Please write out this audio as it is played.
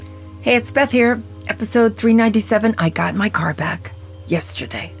Hey, it's Beth here. Episode 397. I got my car back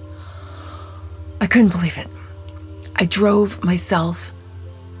yesterday. I couldn't believe it. I drove myself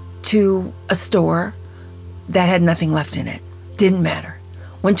to a store that had nothing left in it. Didn't matter.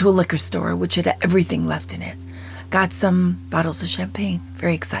 Went to a liquor store, which had everything left in it. Got some bottles of champagne.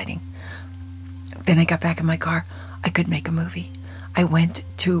 Very exciting. Then I got back in my car. I could make a movie. I went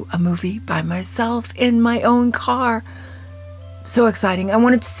to a movie by myself in my own car. So exciting. I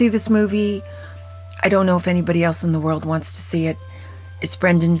wanted to see this movie. I don't know if anybody else in the world wants to see it. It's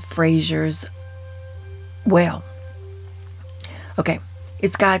Brendan Fraser's Whale. Okay,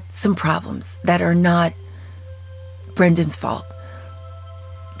 it's got some problems that are not Brendan's fault.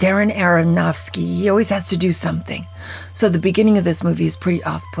 Darren Aronofsky, he always has to do something. So the beginning of this movie is pretty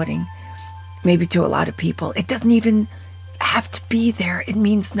off-putting, maybe to a lot of people. It doesn't even have to be there. It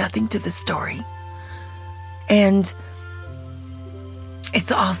means nothing to the story. And it's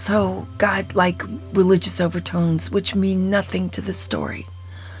also got like religious overtones, which mean nothing to the story.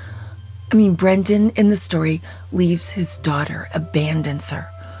 I mean, Brendan in the story leaves his daughter, abandons her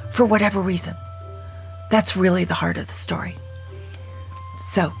for whatever reason. That's really the heart of the story.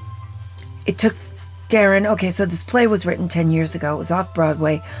 So it took Darren. Okay, so this play was written 10 years ago. It was off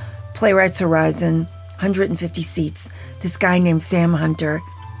Broadway, Playwrights Horizon, 150 seats. This guy named Sam Hunter,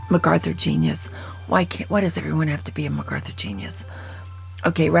 MacArthur genius. Why does everyone have to be a MacArthur genius?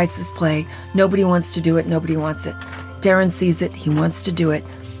 Okay, writes this play. Nobody wants to do it. Nobody wants it. Darren sees it. He wants to do it.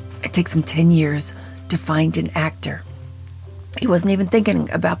 It takes him 10 years to find an actor. He wasn't even thinking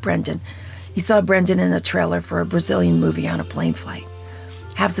about Brendan. He saw Brendan in a trailer for a Brazilian movie on a plane flight.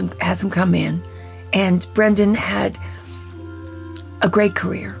 Has him come in. And Brendan had a great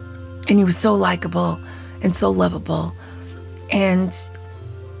career. And he was so likable and so lovable. And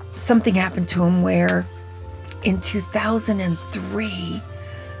something happened to him where in 2003,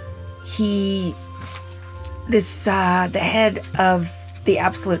 the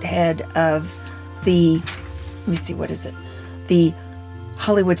absolute head of the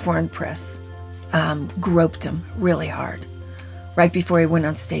Hollywood Foreign Press, groped him really hard right before he went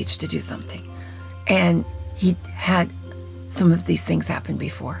on stage to do something. And he had some of these things happen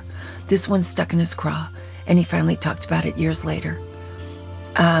before. This one stuck in his craw, and he finally talked about it years later.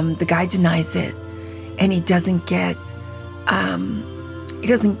 The guy denies it, and he doesn't get,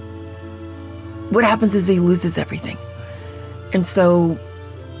 what happens is he loses everything. And so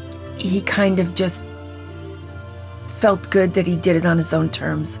he kind of just felt good that he did it on his own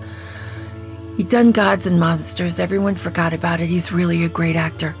terms. He'd done Gods and Monsters. Everyone forgot about it. He's really a great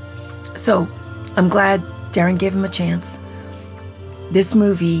actor. So I'm glad Darren gave him a chance. This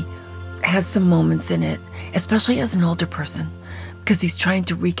movie has some moments in it, especially as an older person, because he's trying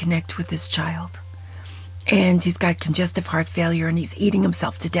to reconnect with his child. And he's got congestive heart failure, and he's eating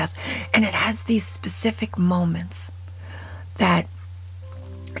himself to death. And it has these specific moments that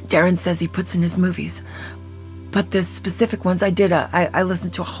Darren says he puts in his movies. But the specific ones, I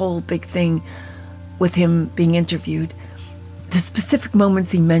listened to a whole big thing with him being interviewed. The specific moments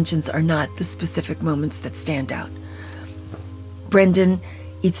he mentions are not the specific moments that stand out. Brendan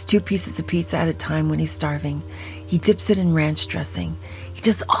eats 2 pieces of pizza at a time when he's starving. He dips it in ranch dressing. He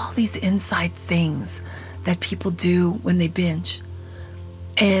does all these inside things that people do when they binge.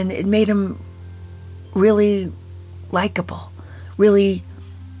 And it made him really likable, really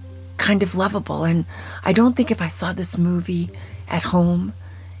kind of lovable. And I don't think if I saw this movie at home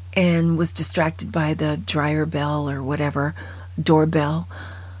and was distracted by the dryer bell or whatever, doorbell,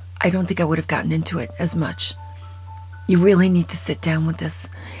 I don't think I would have gotten into it as much. You really need to sit down with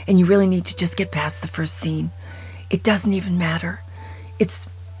this, and you really need to just get past the first scene. It doesn't even matter. It's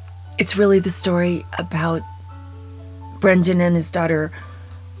really the story about Brendan and his daughter,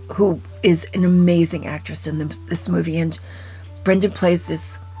 who is an amazing actress in this movie. And Brendan plays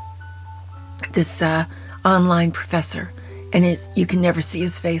this online professor, and you can never see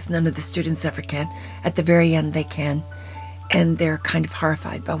his face. None of the students ever can. At the very end, they can, and they're kind of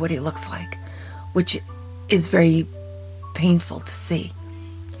horrified by what he looks like, which is very painful to see.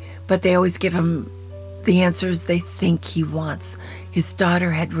 But they always give him the answers they think he wants. His daughter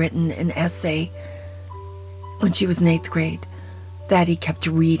had written an essay when she was in 8th grade that he kept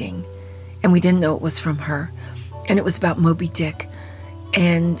reading, and we didn't know it was from her. And it was about Moby Dick.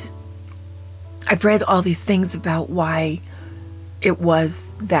 And I've read all these things about why it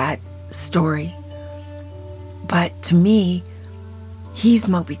was that story. But to me, he's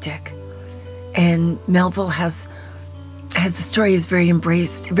Moby Dick. And Melville has the story is very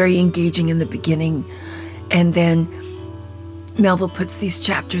embraced, very engaging in the beginning. And then Melville puts these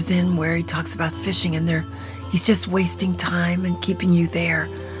chapters in where he talks about fishing, and he's just wasting time and keeping you there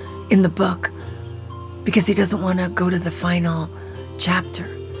in the book because he doesn't want to go to the final chapter.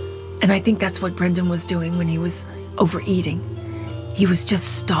 And I think that's what Brendan was doing when he was overeating. He was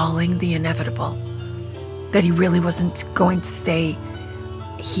just stalling the inevitable, that he really wasn't going to stay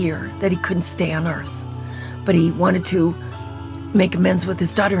here, that he couldn't stay on Earth. But he wanted to make amends with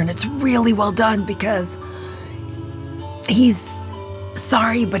his daughter, and it's really well done because he's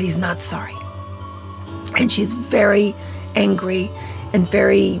sorry, but he's not sorry. And she's very angry and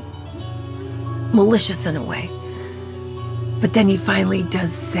very malicious in a way. But then he finally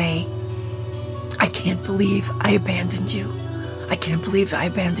does say, I can't believe I abandoned you. I can't believe I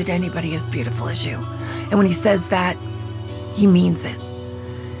abandoned anybody as beautiful as you. And when he says that, he means it.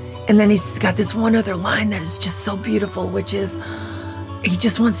 And then he's got this one other line that is just so beautiful, which is he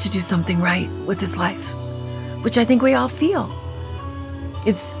just wants to do something right with his life, which I think we all feel.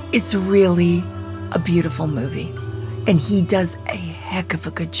 It's really a beautiful movie, and he does a heck of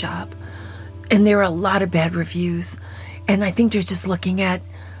a good job. And there are a lot of bad reviews, and I think they're just looking at,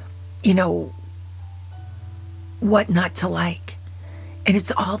 what not to like. And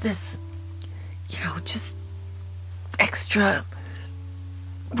it's all this, just extra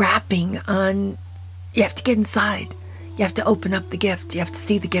wrapping on. You have to get inside. You have to open up the gift. You have to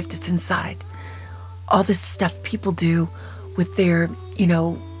see the gift that's inside. All this stuff people do with their,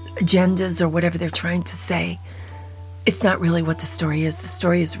 agendas or whatever they're trying to say. It's not really what the story is. The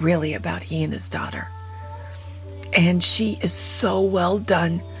story is really about he and his daughter. And she is so well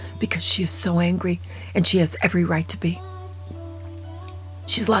done because she is so angry, and she has every right to be.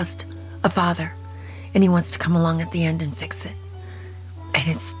 She's lost a father, and he wants to come along at the end and fix it.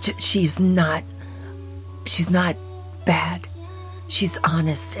 And she's not bad. She's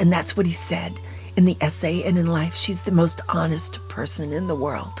honest, and that's what he said in the essay and in life. She's the most honest person in the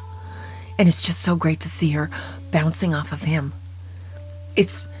world. And it's just so great to see her bouncing off of him.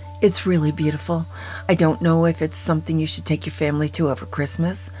 It's really beautiful. I don't know if it's something you should take your family to over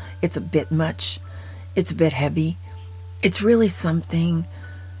Christmas. It's a bit much. It's a bit heavy. It's really something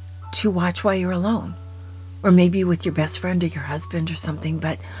to watch while you're alone, or maybe with your best friend or your husband or something.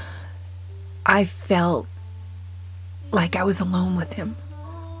 But I felt like I was alone with him,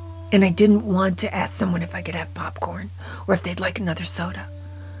 and I didn't want to ask someone if I could have popcorn or if they'd like another soda.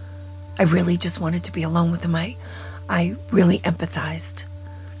 I really just wanted to be alone with him. I really empathized,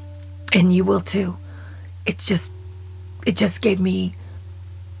 and you will too. It just gave me,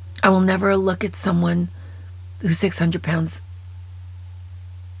 I will never look at someone who's 600 pounds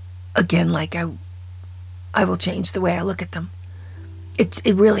again like I will change the way I look at them. It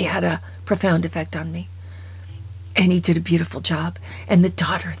really had a profound effect on me. And he did a beautiful job. And the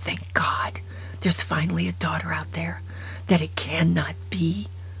daughter, thank God, there's finally a daughter out there, that it cannot be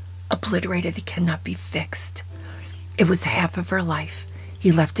obliterated. It cannot be fixed. It was half of her life.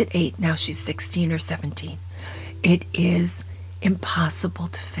 He left at 8. Now she's 16 or 17. It is impossible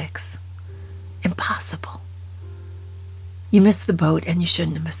to fix. Impossible. You missed the boat, and you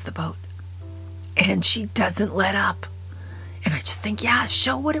shouldn't have missed the boat. And she doesn't let up. And I just think, yeah,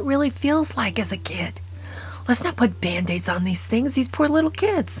 show what it really feels like as a kid. Let's not put Band-Aids on these things, these poor little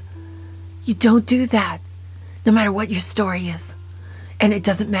kids. You don't do that, no matter what your story is. And it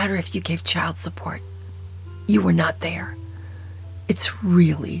doesn't matter if you gave child support. You were not there. It's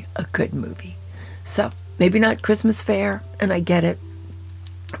really a good movie. So, maybe not Christmas fare, and I get it.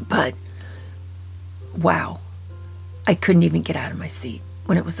 But, wow. I couldn't even get out of my seat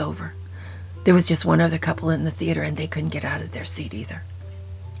when it was over. There was just one other couple in the theater, and they couldn't get out of their seat either.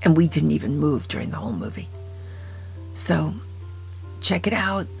 And we didn't even move during the whole movie. So, check it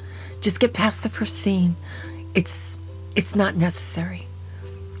out. Just get past the first scene. It's not necessary.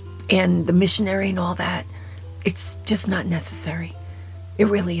 And the missionary and all that, it's just not necessary. It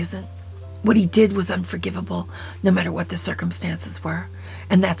really isn't. What he did was unforgivable, no matter what the circumstances were.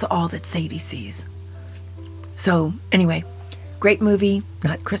 And that's all that Sadie sees. So, anyway, great movie.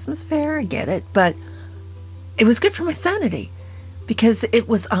 Not Christmas fare, I get it. But it was good for my sanity because it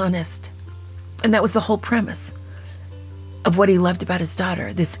was honest. And that was the whole premise of what he loved about his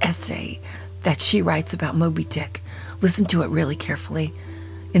daughter, this essay that she writes about Moby Dick. Listen to it really carefully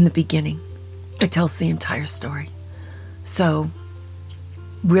in the beginning. It tells the entire story. So,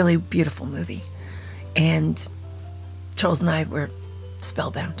 really beautiful movie. And Charles and I were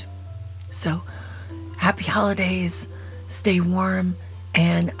spellbound. So, happy holidays, stay warm,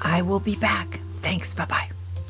 and I will be back. Thanks, bye-bye.